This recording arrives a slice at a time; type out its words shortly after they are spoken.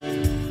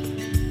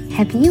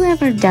Have you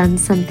ever done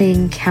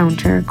something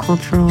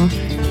countercultural?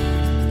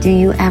 Do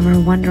you ever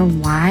wonder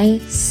why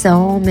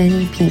so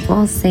many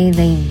people say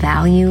they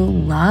value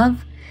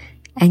love,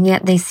 and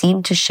yet they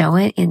seem to show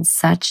it in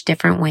such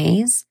different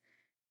ways?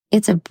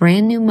 It's a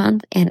brand new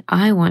month, and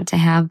I want to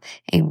have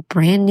a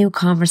brand new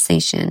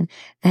conversation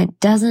that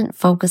doesn't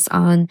focus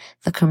on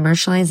the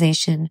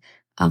commercialization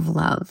of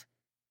love.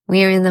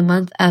 We are in the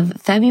month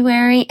of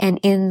February, and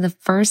in the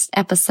first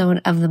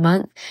episode of the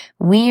month,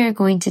 we are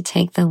going to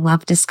take the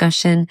love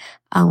discussion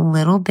a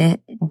little bit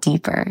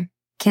deeper.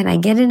 Can I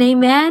get an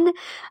amen?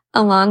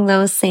 Along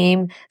those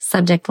same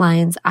subject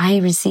lines, I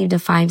received a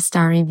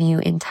 5-star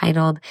review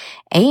entitled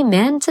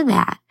Amen to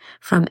That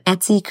from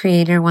Etsy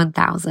Creator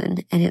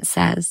 1000, and it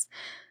says,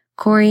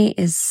 Corey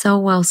is so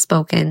well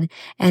spoken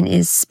and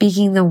is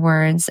speaking the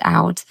words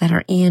out that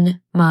are in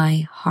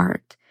my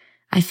heart.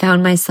 I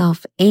found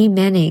myself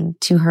amening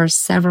to her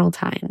several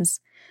times.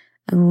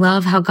 I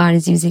love how God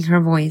is using her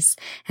voice,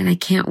 and I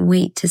can't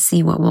wait to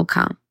see what will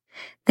come.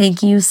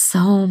 Thank you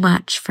so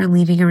much for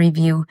leaving a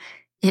review.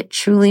 It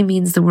truly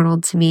means the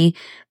world to me.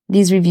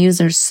 These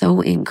reviews are so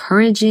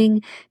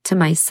encouraging to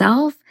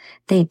myself.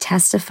 They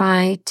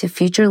testify to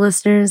future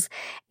listeners,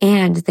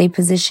 and they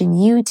position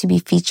you to be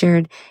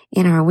featured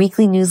in our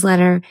weekly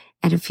newsletter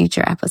and a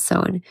future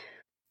episode.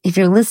 If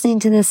you're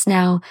listening to this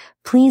now,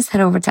 please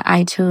head over to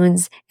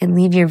iTunes and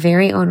leave your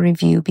very own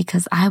review,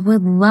 because I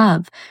would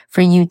love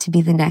for you to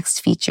be the next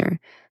feature.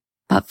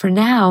 But for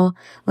now,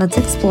 let's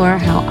explore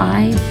how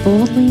I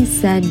boldly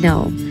said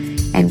no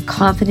and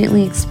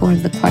confidently explored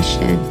the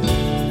question,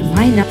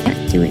 why not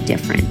do it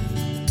different?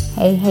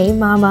 Hey,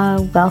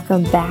 mama.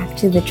 Welcome back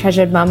to the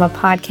Treasured Mama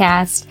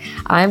podcast.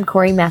 I'm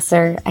Corey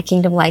Messer, a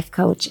Kingdom Life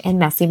coach and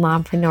messy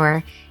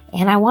mompreneur,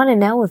 and I want to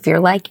know if you're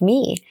like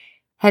me.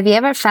 Have you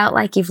ever felt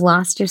like you've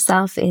lost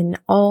yourself in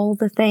all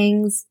the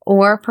things?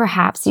 Or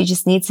perhaps you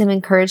just need some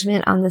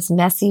encouragement on this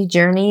messy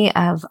journey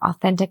of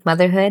authentic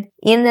motherhood?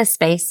 In this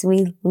space,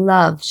 we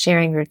love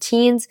sharing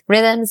routines,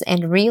 rhythms,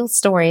 and real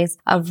stories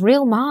of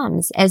real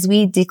moms as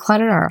we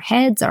declutter our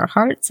heads, our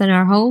hearts, and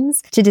our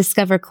homes to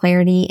discover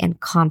clarity and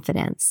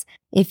confidence.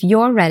 If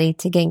you're ready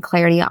to gain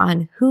clarity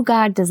on who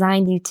God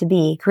designed you to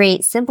be,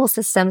 create simple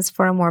systems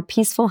for a more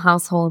peaceful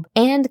household,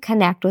 and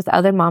connect with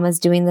other mamas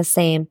doing the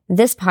same,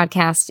 this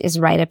podcast is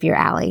right up your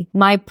alley.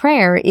 My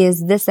prayer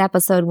is this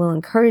episode will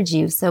encourage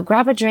you, so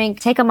grab a drink,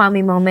 take a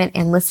mommy moment,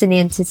 and listen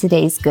in to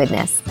today's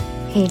goodness.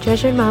 Hey,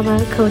 Treasured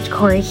Mama, Coach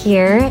Corey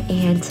here,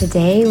 and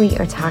today we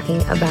are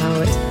talking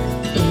about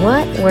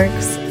what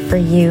works for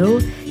you,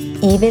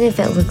 even if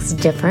it looks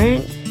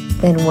different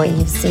than what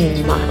you've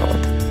seen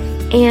modeled.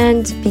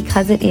 And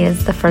because it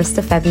is the 1st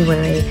of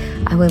February,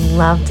 I would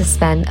love to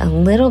spend a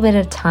little bit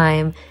of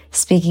time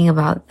speaking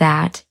about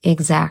that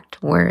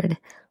exact word,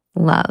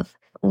 love.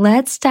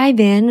 Let's dive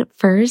in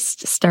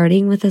first,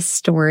 starting with a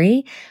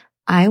story.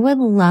 I would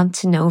love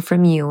to know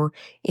from you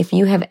if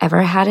you have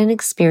ever had an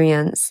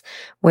experience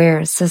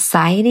where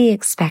society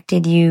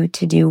expected you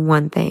to do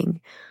one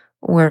thing,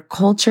 or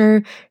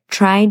culture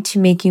tried to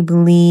make you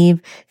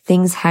believe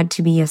things had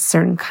to be a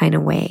certain kind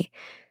of way.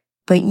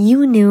 But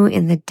you knew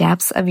in the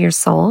depths of your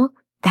soul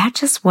that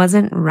just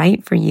wasn't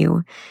right for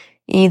you.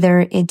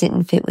 Either it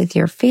didn't fit with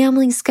your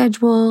family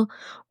schedule,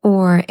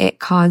 or it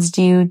caused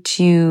you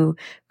to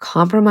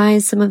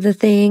compromise some of the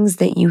things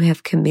that you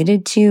have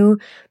committed to.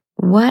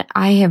 What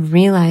I have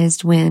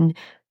realized when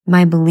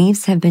my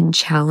beliefs have been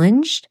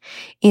challenged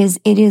is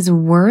it is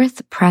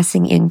worth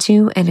pressing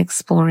into and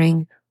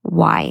exploring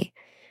why.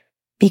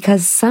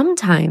 Because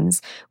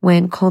sometimes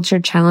when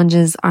culture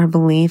challenges our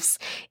beliefs,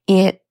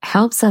 it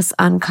helps us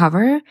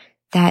uncover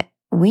that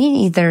we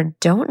either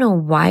don't know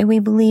why we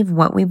believe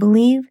what we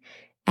believe,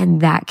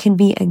 and that can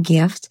be a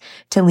gift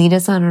to lead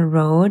us on a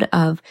road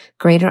of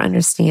greater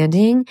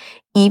understanding,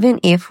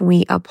 even if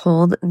we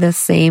uphold the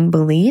same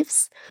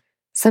beliefs.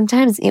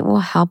 Sometimes it will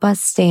help us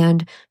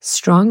stand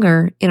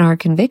stronger in our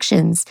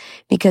convictions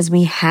because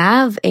we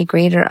have a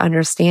greater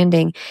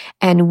understanding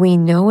and we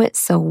know it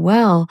so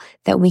well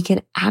that we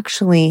can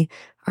actually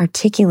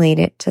articulate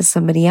it to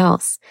somebody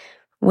else.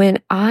 When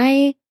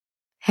I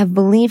have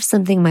believed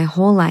something my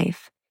whole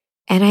life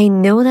and I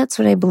know that's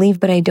what I believe,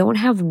 but I don't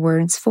have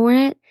words for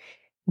it,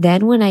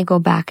 then when I go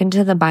back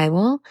into the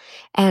Bible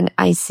and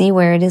I see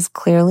where it is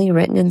clearly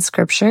written in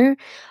Scripture,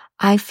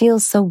 I feel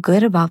so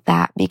good about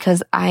that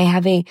because I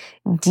have a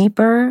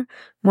deeper,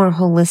 more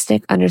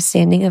holistic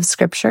understanding of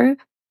Scripture.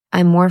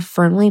 I'm more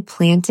firmly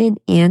planted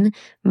in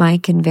my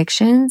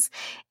convictions,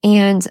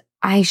 and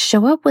I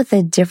show up with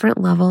a different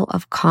level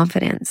of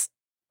confidence.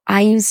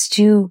 I used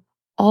to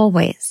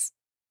always,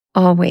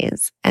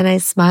 and I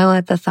smile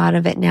at the thought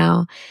of it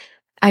now,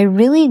 I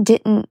really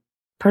didn't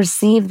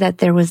perceive that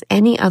there was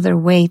any other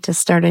way to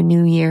start a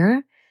new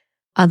year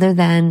other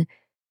than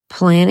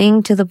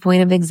planning to the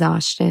point of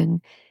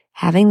exhaustion,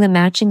 having the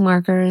matching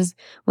markers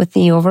with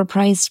the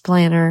overpriced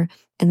planner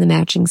and the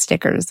matching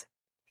stickers.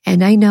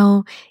 And I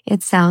know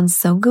it sounds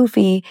so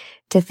goofy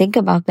to think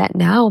about that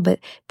now, but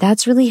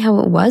that's really how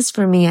it was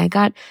for me. I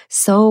got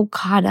so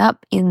caught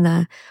up in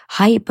the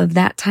hype of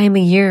that time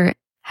of year.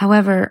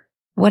 However,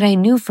 What I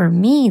knew for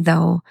me,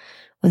 though,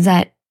 was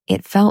that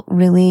it felt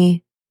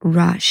really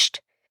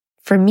rushed.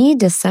 For me,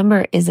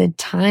 December is a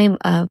time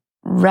of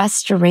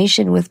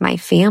restoration with my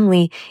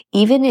family.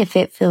 Even if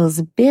it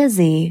feels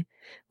busy,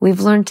 we've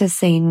learned to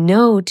say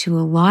no to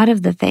a lot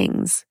of the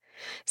things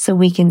so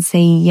we can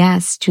say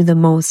yes to the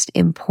most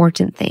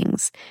important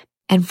things.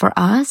 And for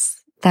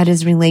us, that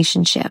is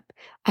relationship.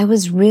 I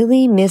was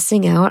really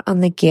missing out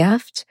on the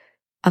gift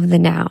of the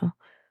now,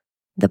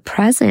 the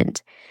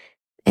present.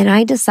 And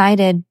I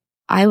decided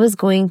I was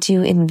going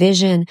to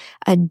envision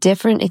a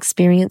different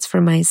experience for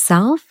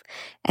myself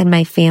and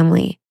my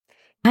family.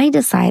 I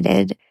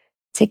decided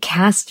to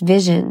cast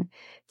vision,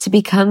 to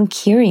become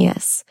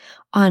curious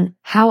on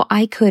how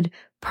I could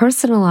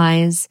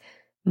personalize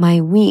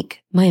my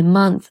week, my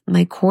month,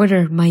 my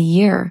quarter, my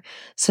year,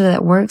 so that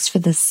it works for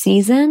the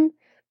season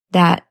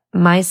that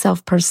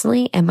myself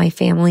personally and my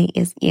family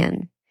is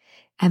in.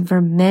 And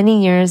for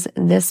many years,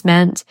 this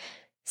meant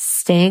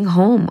staying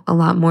home a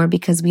lot more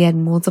because we had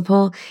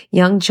multiple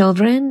young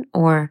children,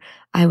 or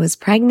I was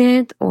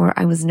pregnant, or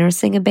I was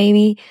nursing a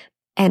baby.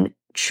 And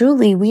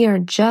truly, we are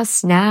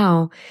just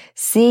now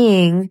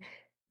seeing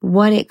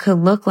what it could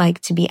look like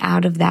to be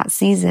out of that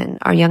season.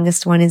 Our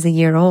youngest one is a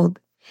year old.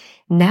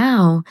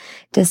 Now,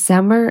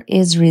 December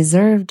is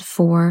reserved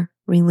for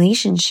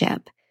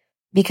relationship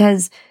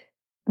because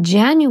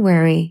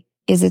January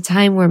is a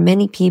time where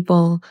many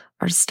people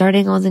are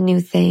starting all the new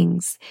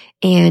things,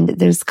 and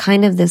there's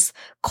kind of this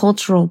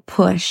cultural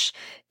push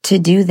to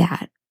do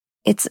that.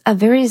 It's a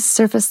very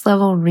surface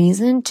level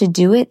reason to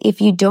do it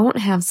if you don't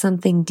have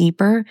something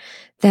deeper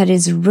that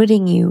is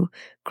rooting you,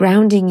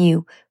 grounding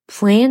you,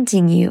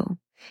 planting you.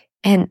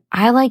 And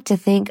I like to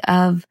think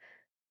of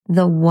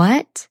the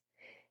what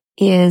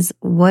is,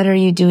 what are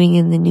you doing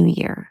in the new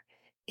year?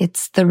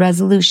 It's the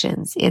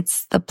resolutions,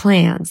 it's the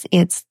plans,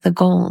 it's the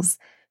goals.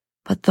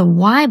 But the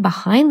why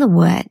behind the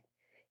what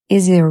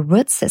is your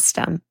root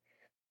system.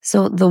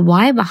 So the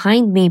why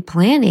behind me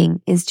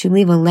planning is to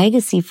leave a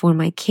legacy for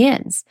my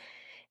kids.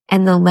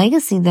 And the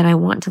legacy that I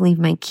want to leave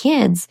my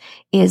kids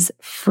is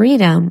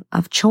freedom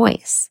of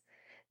choice.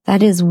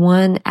 That is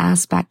one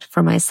aspect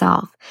for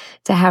myself,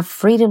 to have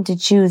freedom to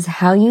choose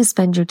how you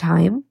spend your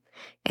time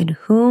and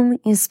whom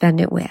you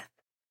spend it with.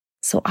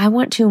 So I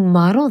want to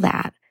model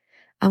that.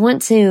 I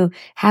want to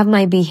have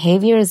my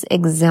behaviors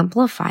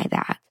exemplify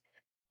that.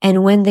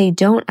 And when they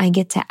don't, I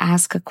get to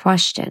ask a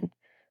question.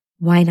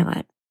 Why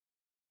not?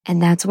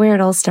 And that's where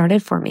it all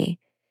started for me.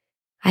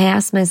 I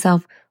asked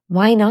myself,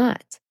 why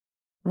not?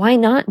 Why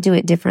not do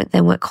it different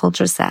than what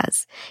culture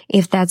says,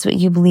 if that's what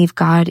you believe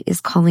God is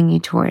calling you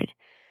toward?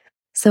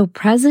 So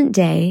present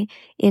day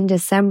in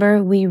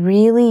December, we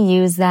really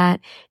use that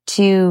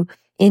to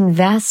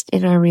invest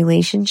in our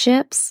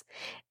relationships.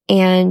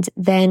 And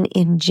then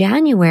in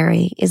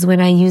January is when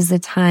I use the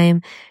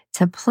time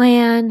to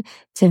plan,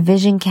 to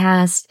vision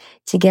cast,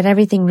 to get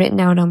everything written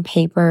out on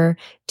paper,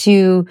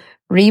 to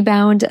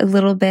rebound a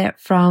little bit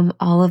from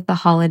all of the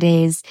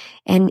holidays.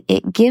 And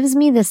it gives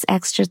me this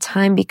extra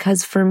time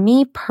because for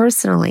me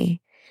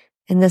personally,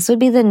 and this would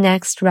be the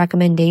next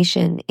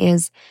recommendation,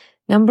 is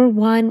number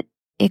one,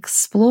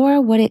 explore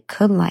what it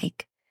could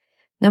like.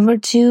 Number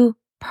two,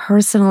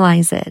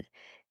 personalize it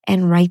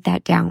and write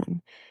that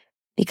down.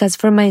 Because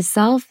for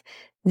myself,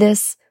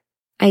 this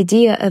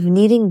idea of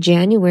needing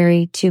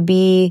January to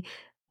be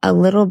a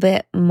little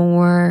bit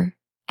more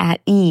at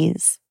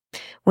ease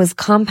was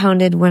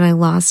compounded when I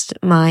lost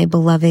my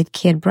beloved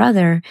kid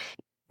brother.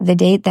 The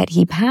date that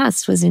he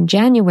passed was in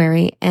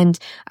January, and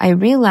I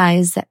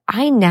realized that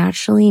I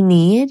naturally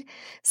need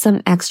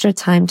some extra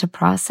time to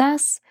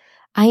process.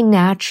 I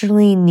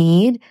naturally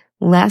need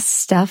less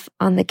stuff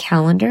on the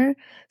calendar.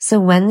 So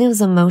when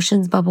those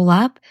emotions bubble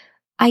up,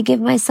 I give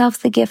myself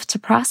the gift to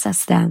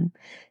process them,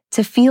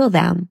 to feel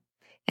them.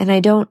 And I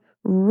don't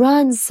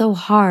run so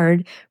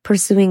hard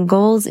pursuing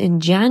goals in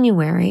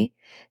January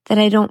that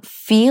I don't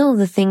feel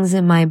the things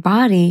in my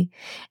body,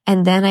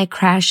 and then I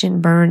crash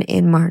and burn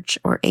in March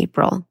or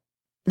April.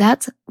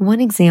 That's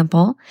one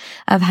example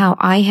of how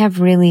I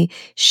have really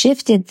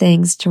shifted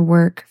things to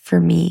work for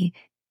me.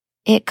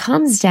 It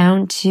comes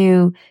down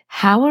to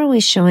how are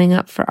we showing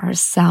up for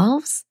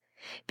ourselves?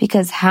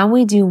 Because how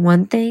we do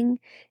one thing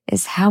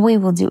is how we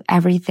will do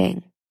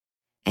everything.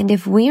 And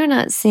if we are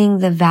not seeing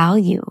the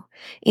value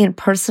in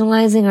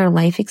personalizing our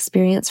life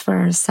experience for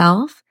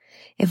ourselves,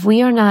 if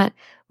we are not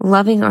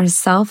loving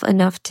ourselves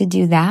enough to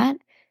do that,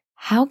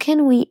 how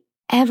can we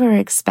ever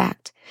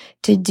expect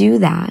to do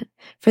that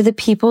for the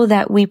people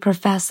that we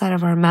profess out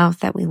of our mouth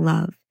that we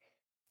love?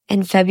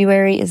 And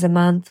February is a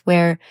month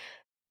where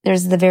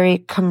there's the very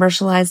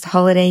commercialized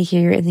holiday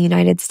here in the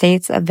United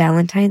States of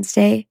Valentine's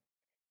Day.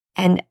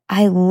 And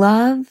I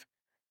love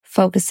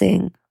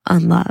focusing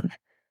on love.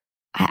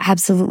 I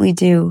absolutely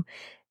do.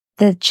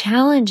 The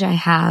challenge I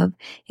have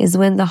is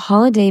when the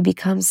holiday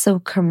becomes so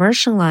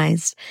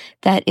commercialized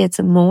that it's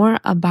more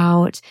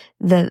about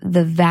the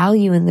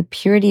value and the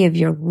purity of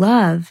your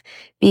love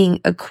being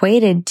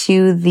equated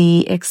to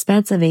the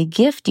expense of a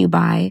gift you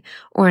buy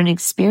or an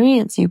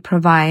experience you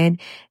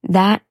provide.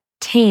 That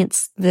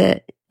taints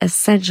the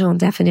essential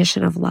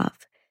definition of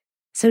love.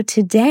 So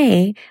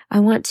today I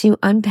want to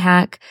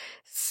unpack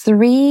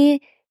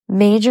 3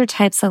 major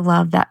types of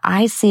love that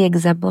I see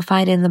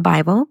exemplified in the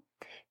Bible.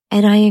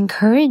 And I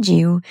encourage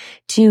you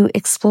to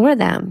explore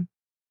them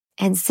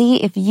and see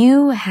if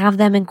you have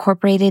them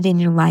incorporated in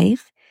your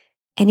life.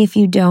 And if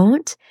you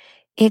don't,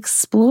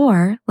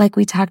 explore, like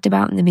we talked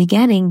about in the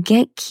beginning,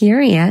 get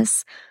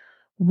curious.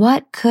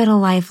 What could a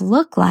life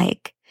look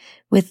like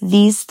with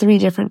these 3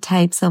 different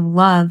types of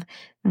love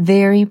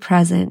very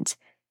present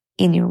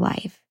in your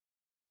life?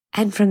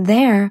 And from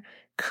there,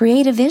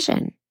 create a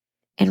vision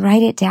and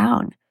write it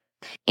down.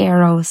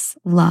 Eros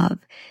love.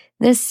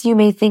 This you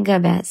may think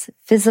of as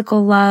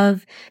physical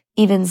love,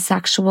 even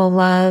sexual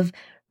love,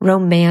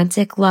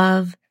 romantic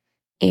love.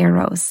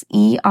 Eros,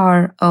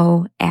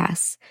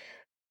 E-R-O-S.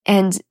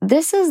 And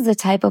this is the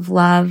type of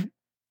love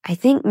I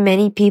think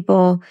many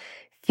people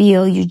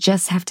feel you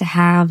just have to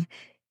have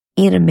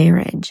in a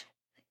marriage.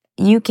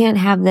 You can't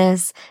have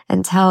this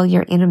until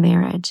you're in a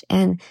marriage.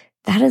 And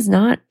that is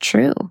not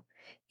true.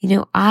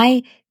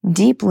 I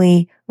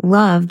deeply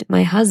loved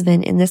my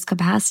husband in this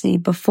capacity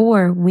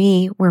before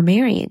we were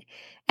married.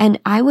 And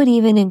I would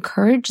even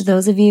encourage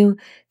those of you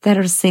that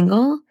are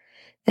single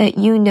that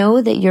you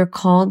know that you're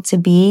called to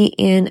be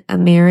in a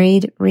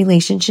married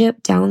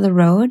relationship down the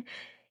road.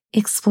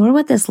 Explore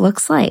what this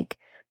looks like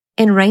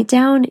and write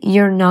down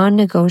your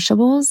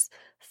non-negotiables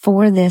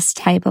for this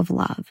type of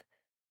love.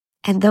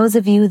 And those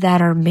of you that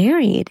are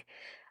married,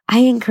 I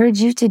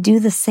encourage you to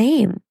do the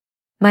same.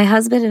 My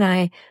husband and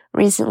I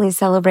recently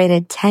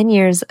celebrated 10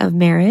 years of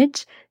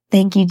marriage.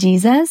 Thank you,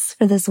 Jesus,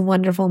 for this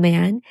wonderful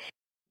man.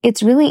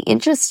 It's really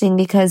interesting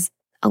because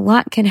a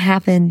lot can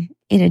happen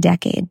in a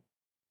decade.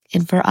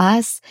 And for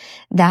us,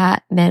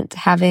 that meant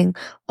having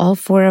all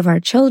 4 of our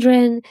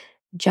children,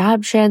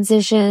 job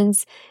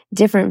transitions,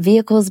 different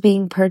vehicles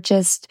being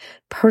purchased,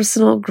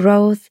 personal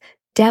growth,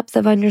 depth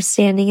of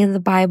understanding in the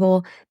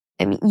Bible.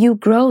 I mean, you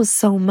grow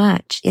so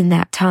much in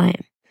that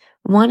time.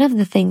 One of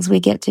the things we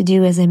get to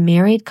do as a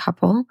married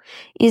couple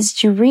is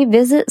to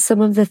revisit some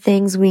of the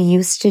things we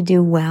used to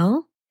do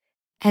well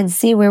and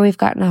see where we've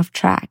gotten off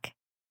track.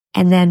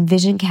 And then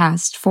vision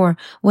cast for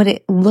what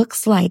it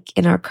looks like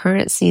in our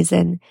current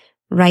season,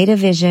 write a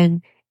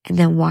vision, and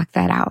then walk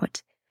that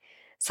out.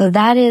 So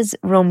that is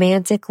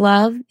romantic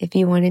love, if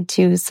you wanted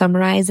to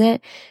summarize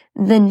it.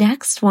 The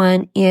next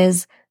one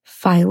is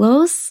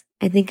Philos.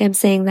 I think I'm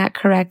saying that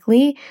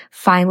correctly.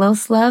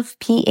 Philos love,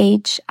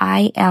 P-H-I-L-O-S.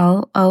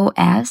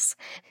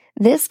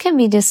 This can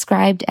be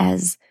described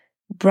as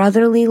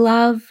brotherly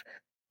love.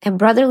 And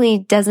brotherly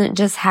doesn't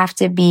just have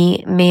to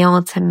be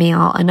male to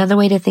male. Another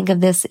way to think of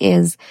this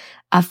is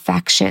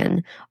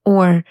affection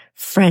or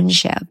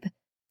friendship.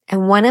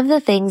 And one of the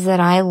things that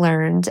I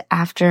learned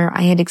after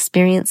I had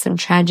experienced some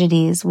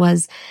tragedies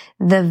was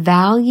the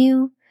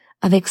value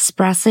of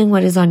expressing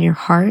what is on your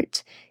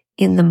heart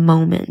in the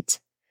moment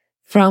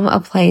from a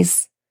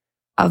place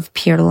of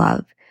pure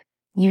love.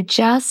 You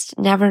just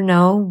never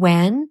know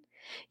when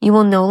you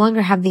will no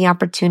longer have the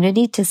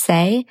opportunity to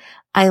say,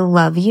 I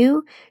love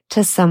you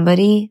to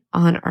somebody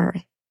on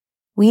earth.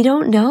 We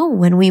don't know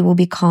when we will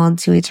be called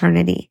to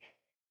eternity.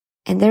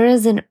 And there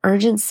is an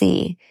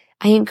urgency.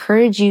 I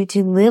encourage you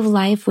to live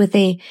life with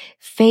a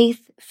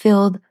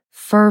faith-filled,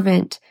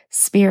 fervent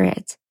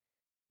spirit,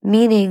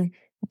 meaning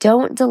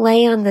don't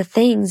delay on the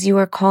things you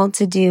are called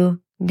to do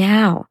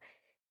now.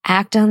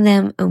 Act on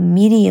them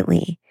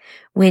immediately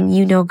when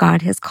you know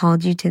God has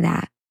called you to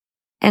that.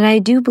 And I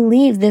do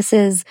believe this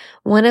is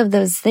one of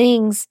those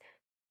things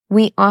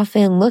we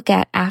often look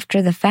at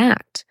after the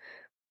fact.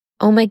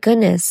 Oh my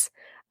goodness,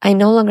 I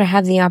no longer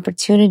have the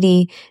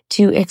opportunity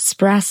to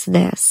express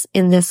this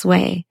in this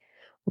way.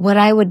 What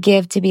I would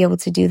give to be able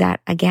to do that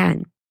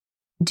again.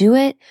 Do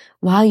it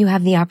while you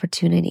have the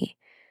opportunity.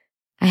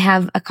 I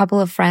have a couple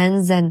of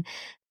friends and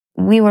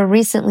we were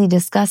recently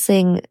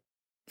discussing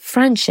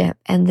friendship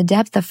and the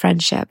depth of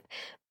friendship.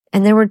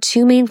 And there were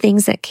 2 main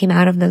things that came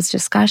out of those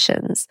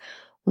discussions.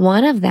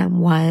 One of them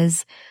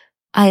was,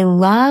 I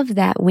love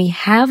that we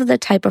have the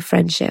type of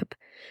friendship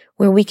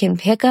where we can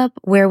pick up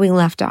where we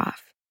left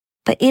off.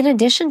 But in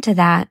addition to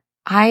that,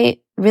 I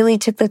really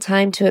took the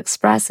time to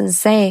express and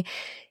say,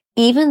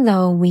 even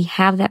though we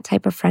have that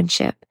type of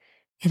friendship,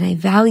 and I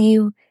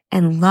value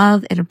and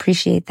love and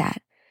appreciate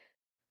that,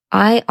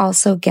 I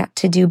also get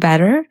to do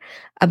better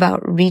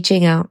about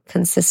reaching out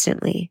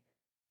consistently.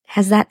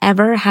 Has that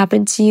ever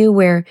happened to you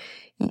where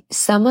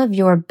some of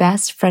your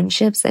best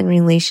friendships and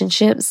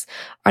relationships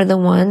are the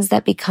ones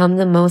that become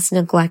the most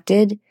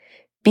neglected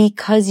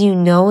because you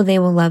know they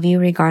will love you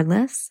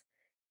regardless?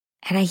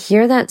 And I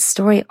hear that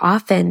story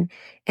often,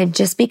 and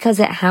just because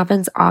it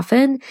happens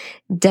often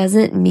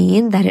doesn't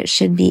mean that it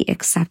should be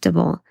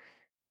acceptable.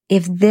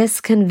 If this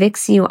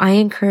convicts you, I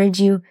encourage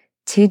you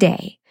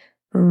today,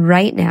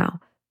 right now,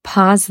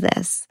 pause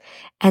this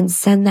and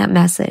send that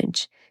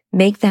message.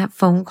 Make that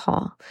phone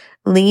call.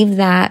 Leave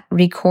that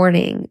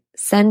recording.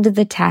 Send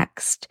the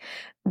text.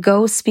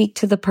 Go speak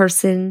to the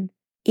person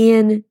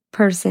in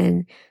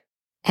person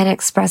and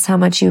express how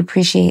much you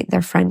appreciate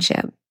their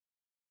friendship.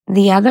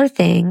 The other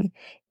thing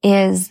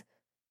is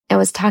I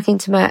was talking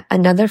to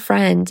another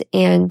friend,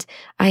 and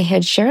I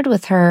had shared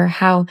with her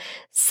how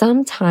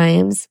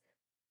sometimes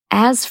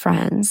as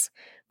friends,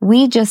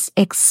 we just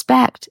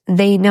expect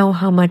they know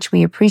how much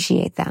we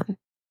appreciate them.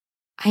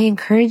 I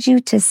encourage you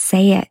to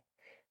say it.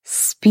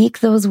 Speak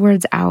those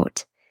words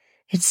out.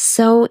 It's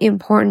so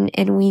important,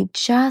 and we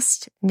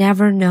just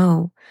never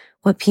know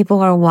what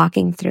people are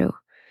walking through.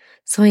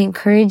 So I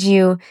encourage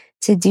you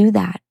to do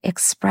that.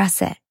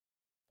 Express it.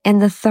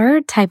 And the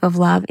third type of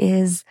love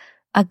is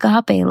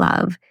agape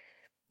love.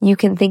 You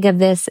can think of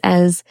this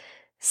as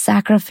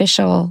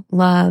sacrificial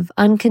love,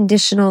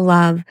 unconditional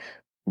love,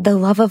 the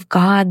love of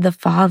God the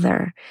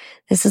Father.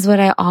 This is what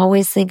I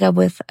always think of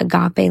with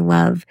agape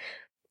love.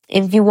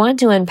 And if you want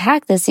to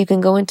unpack this, you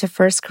can go into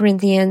 1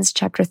 Corinthians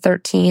chapter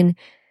 13.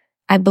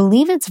 I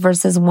believe it's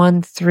verses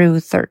 1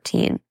 through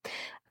 13.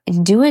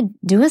 And do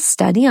a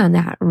study on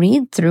that.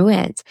 Read through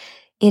it.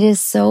 It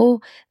is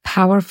so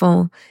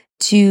powerful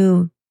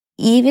to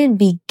even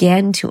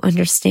begin to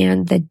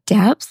understand the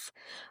depth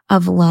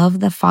of love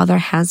the Father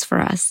has for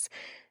us.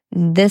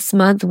 This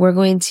month, we're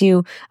going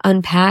to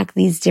unpack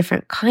these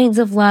different kinds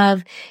of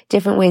love,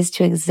 different ways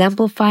to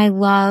exemplify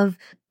love,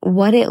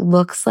 what it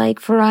looks like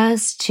for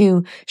us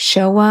to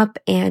show up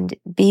and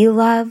be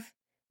love,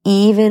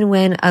 even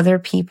when other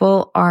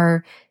people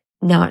are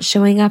not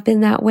showing up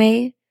in that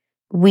way.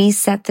 We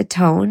set the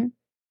tone.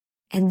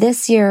 And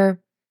this year,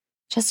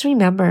 just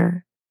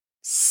remember,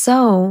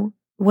 sow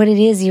what it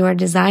is you are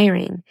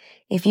desiring.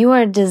 If you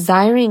are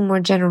desiring more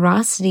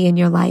generosity in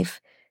your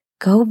life,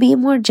 go be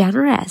more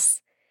generous.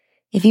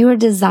 If you are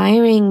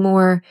desiring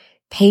more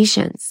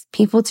patience,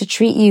 people to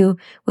treat you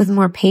with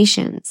more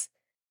patience,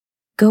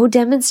 go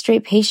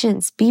demonstrate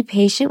patience. Be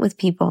patient with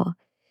people.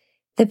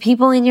 The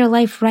people in your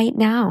life right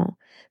now,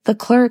 the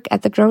clerk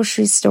at the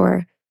grocery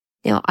store.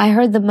 I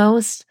heard the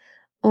most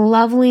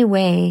lovely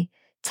way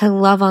to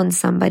love on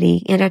somebody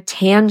in a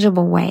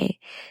tangible way.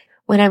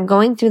 When I'm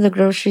going through the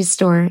grocery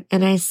store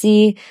and I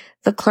see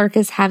the clerk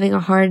is having a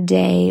hard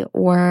day,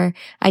 or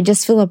I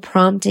just feel a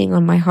prompting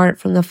on my heart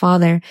from the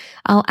Father,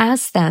 I'll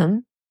ask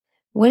them,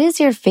 what is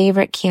your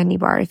favorite candy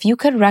bar? If you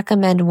could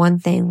recommend one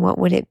thing, what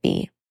would it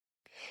be?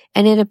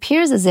 And it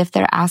appears as if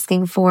they're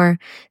asking for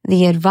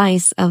the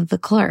advice of the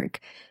clerk,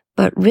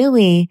 but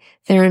really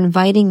they're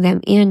inviting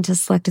them in to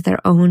select their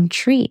own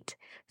treat.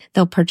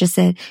 They'll purchase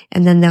it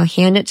and then they'll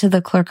hand it to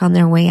the clerk on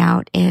their way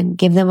out and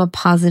give them a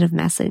positive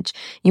message.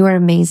 You are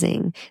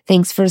amazing.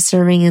 Thanks for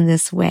serving in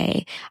this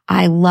way.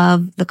 I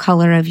love the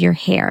color of your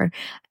hair.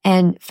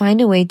 And find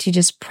a way to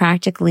just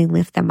practically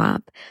lift them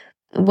up.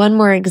 One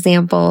more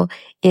example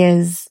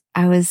is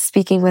I was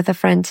speaking with a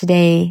friend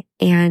today,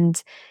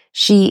 and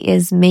she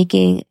is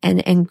making an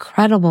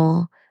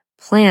incredible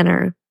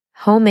planner,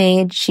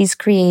 homemade. She's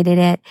created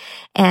it,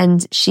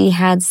 and she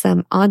had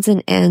some odds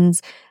and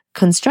ends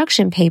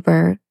construction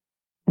paper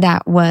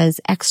that was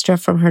extra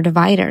from her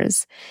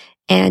dividers.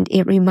 And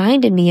it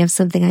reminded me of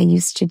something I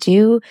used to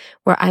do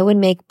where I would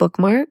make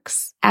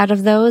bookmarks out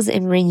of those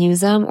and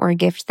reuse them or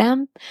gift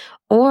them.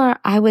 Or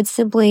I would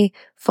simply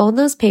fold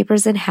those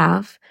papers in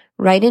half,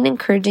 write an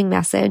encouraging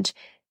message,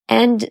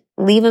 and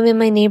leave them in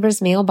my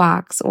neighbor's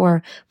mailbox,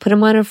 or put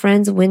them on a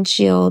friend's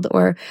windshield,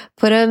 or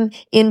put them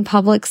in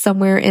public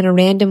somewhere in a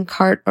random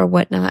cart or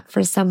whatnot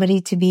for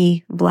somebody to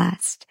be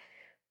blessed.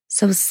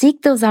 So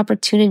seek those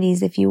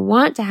opportunities. If you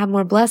want to have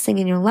more blessing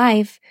in your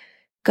life,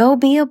 go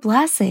be a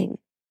blessing.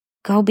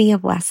 Go be a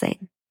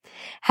blessing.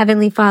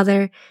 Heavenly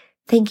Father,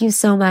 thank you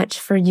so much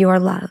for your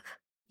love,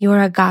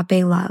 your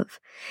agape love.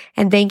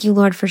 And thank you,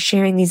 Lord, for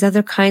sharing these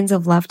other kinds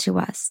of love to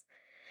us.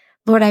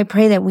 Lord, I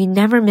pray that we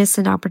never miss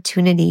an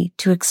opportunity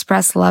to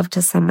express love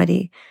to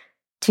somebody,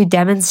 to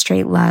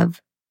demonstrate love,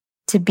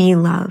 to be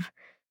love,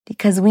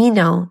 because we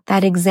know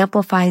that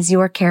exemplifies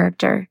your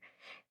character,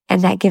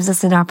 and that gives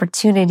us an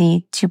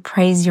opportunity to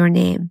praise your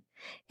name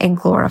and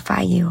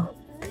glorify you.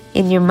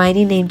 In your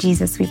mighty name,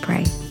 Jesus, we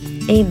pray.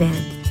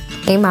 Amen.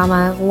 Hey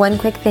mama, one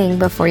quick thing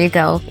before you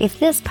go. If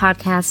this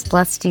podcast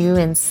blessed you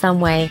in some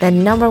way, the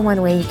number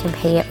one way you can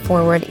pay it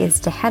forward is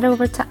to head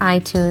over to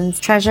iTunes,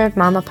 Treasured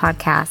Mama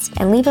Podcast,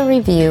 and leave a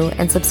review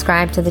and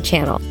subscribe to the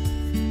channel.